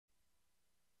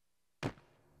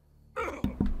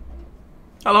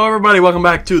Hello everybody, welcome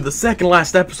back to the second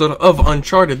last episode of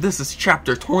Uncharted. This is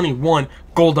chapter 21,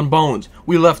 Golden Bones.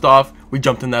 We left off, we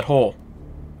jumped in that hole.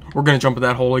 We're gonna jump in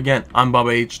that hole again. I'm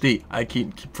Bubba HD. I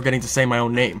keep forgetting to say my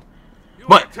own name.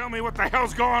 But tell me what the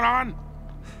hell's going on?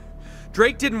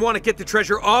 Drake didn't want to get the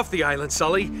treasure off the island,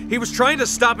 Sully. He was trying to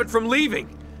stop it from leaving.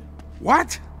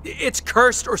 What? It's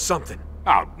cursed or something.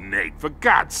 Oh, Nate, for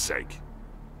God's sake.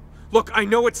 Look, I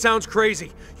know it sounds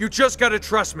crazy. You just gotta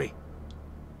trust me.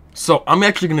 so I'm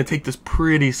actually gonna take this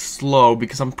pretty slow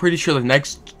because I'm pretty sure the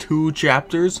next two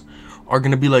chapters are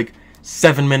gonna be like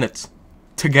 7 minutes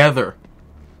together.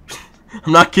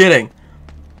 I'm not kidding.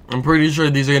 I'm pretty sure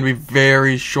these are gonna be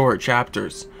very short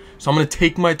chapters. So I'm gonna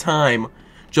take my time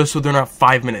just so they're not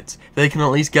 5 minutes. They can at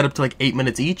least get up to like 8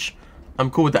 minutes each.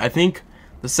 I'm cool with that. I think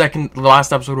the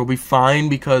last episode will be fine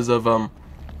because of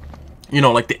you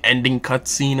know, like the ending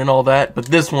cutscene and all that. But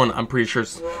this one, I'm pretty sure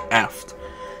is effed.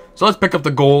 So let's pick up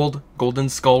the golden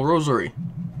skull rosary.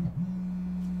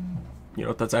 You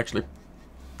know, that's actually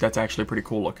pretty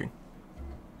cool looking.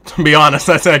 To be honest,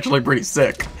 that's actually pretty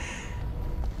sick.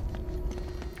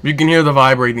 You can hear the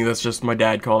vibrating. That's just my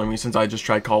dad calling me, since I just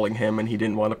tried calling him and he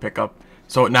didn't want to pick up.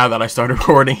 So now that I started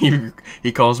recording,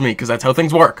 he calls me, because that's how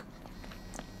things work.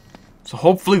 So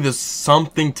hopefully there's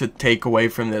something to take away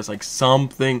from this, like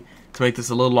something to make this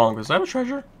a little longer. Is that a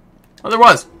treasure? Oh, there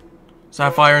was.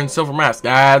 Sapphire and silver mask.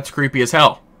 That's creepy as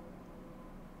hell.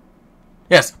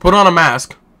 Yes, put on a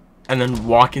mask and then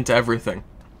walk into everything,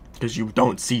 because you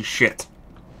don't see shit.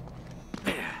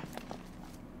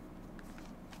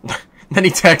 Then he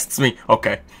texts me.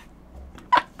 Okay.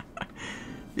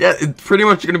 Yeah, it's pretty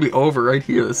much gonna be over right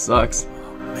here. This sucks.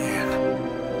 Oh, man.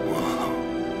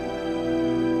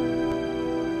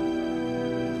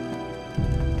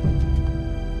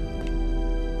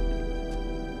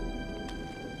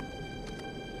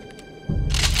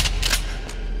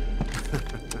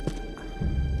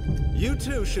 You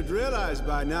two should realize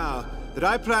by now that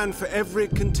I plan for every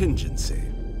contingency.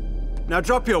 Now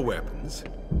drop your weapons.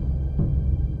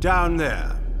 Down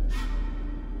there.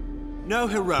 No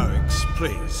heroics,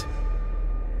 please.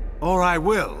 Or I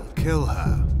will kill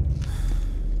her.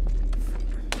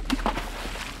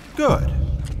 Good.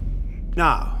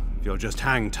 Now, if you'll just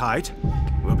hang tight,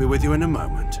 we'll be with you in a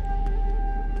moment.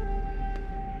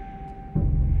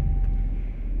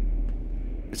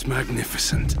 It's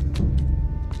magnificent.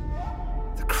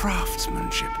 The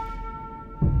craftsmanship.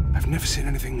 I've never seen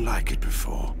anything like it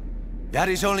before. That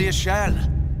is only a shell.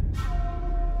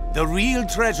 The real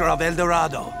treasure of El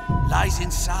Dorado lies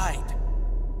inside.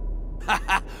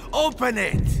 Open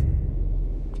it!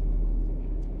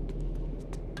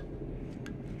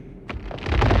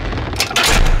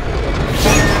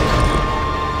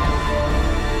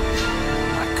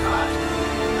 My God.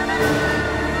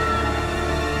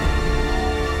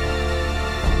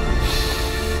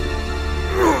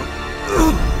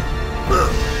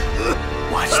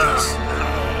 Watch this.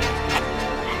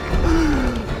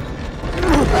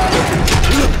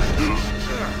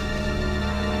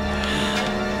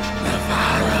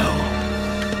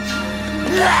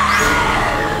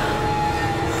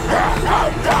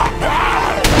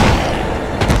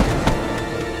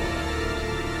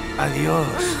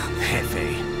 Adios, Jefe.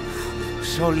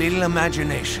 So little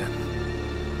imagination.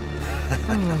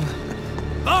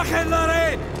 Bajen la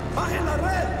red! Bajen la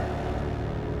red!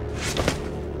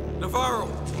 Navarro,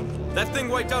 that thing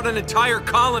wiped out an entire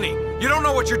colony. You don't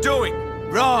know what you're doing.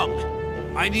 Wrong.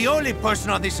 I'm the only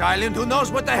person on this island who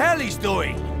knows what the hell he's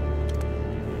doing.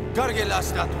 Cargue la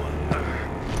estatua.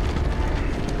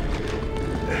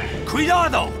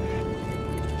 Cuidado!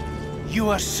 You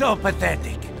are so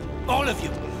pathetic. All of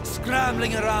you,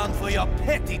 scrambling around for your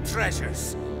petty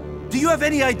treasures. Do you have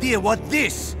any idea what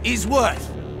this is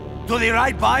worth? To the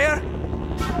right buyer?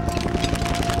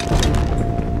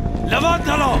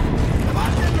 Levántalo!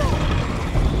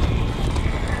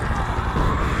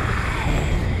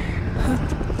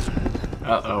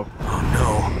 Uh-oh. Oh,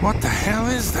 no. What the hell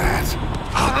is that?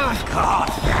 God!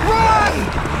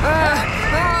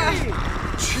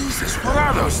 Jesus, what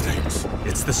are those things?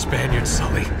 It's the Spaniards,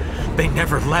 Sully. They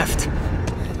never left.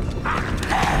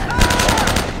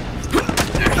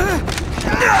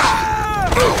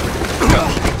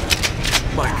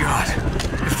 My God.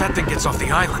 If that thing gets off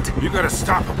the island... You gotta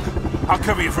stop him. I'll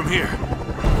cover you from here.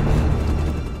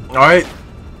 Alright.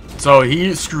 So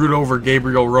he screwed over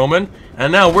Gabriel Roman,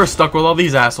 and now we're stuck with all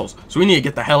these assholes. So we need to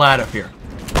get the hell out of here.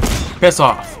 Piss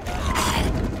off.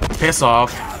 Piss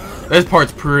off. This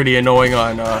part's pretty annoying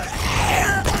on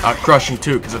crushing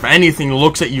too, because if anything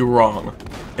looks at you wrong,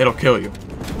 it'll kill you.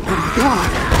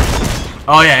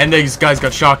 Oh yeah, and these guys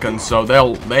got shotguns, so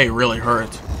they really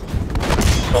hurt.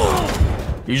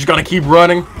 You just gotta keep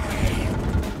running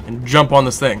and jump on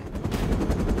this thing.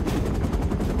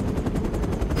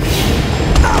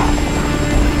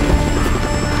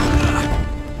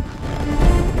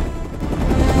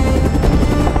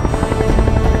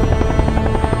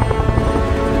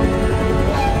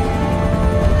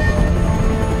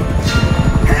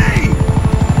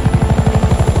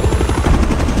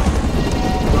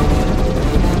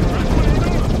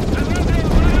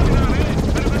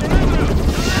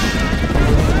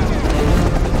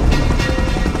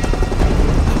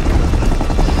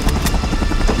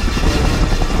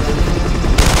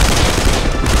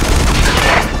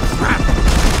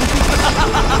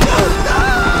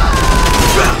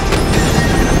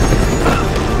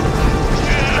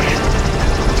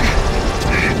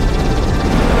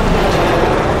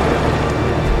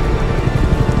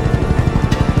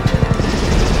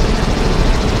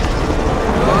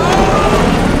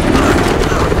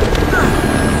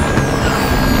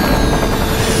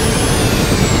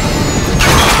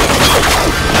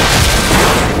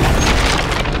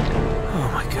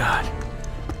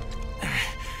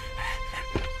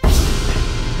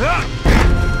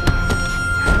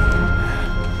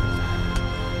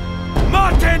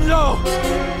 Mátenlo!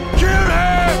 Kill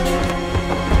him!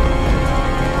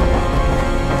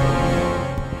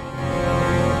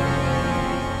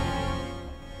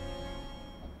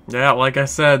 Yeah, like I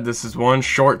said, this is one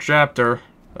short chapter.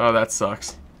 Oh, that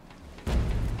sucks.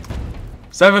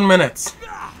 7 minutes.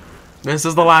 This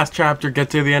is the last chapter. Get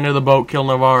to the end of the boat, kill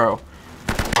Navarro.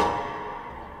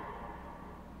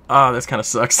 Ah, this kind of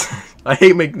sucks. I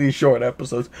hate making these short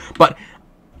episodes. But,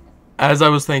 as I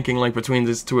was thinking, like, between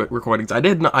these two recordings, I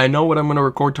know what I'm going to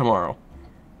record tomorrow.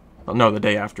 Oh, no, the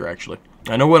day after, actually.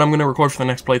 I know what I'm going to record for the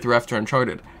next playthrough after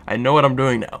Uncharted. I know what I'm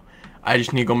doing now. I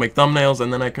just need to go make thumbnails,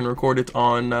 and then I can record it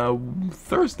on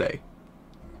Thursday.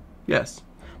 Yes.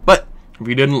 But,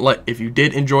 if you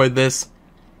did enjoy this,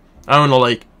 I don't know,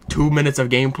 like, 2 minutes of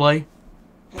gameplay,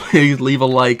 please leave a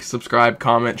like, subscribe,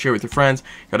 comment, share with your friends.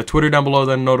 Got a Twitter down below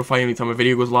that'll notify you anytime a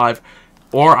video goes live.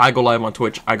 Or I go live on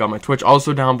Twitch. I got my Twitch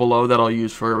also down below that I'll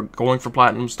use for going for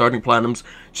platinums, starting platinums,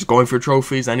 just going for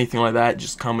trophies, anything like that.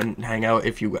 Just come and hang out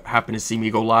if you happen to see me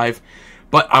go live.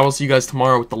 But I will see you guys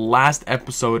tomorrow with the last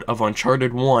episode of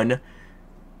Uncharted 1.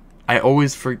 I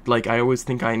always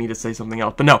think I need to say something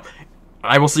else. But no,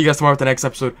 I will see you guys tomorrow with the next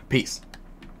episode. Peace.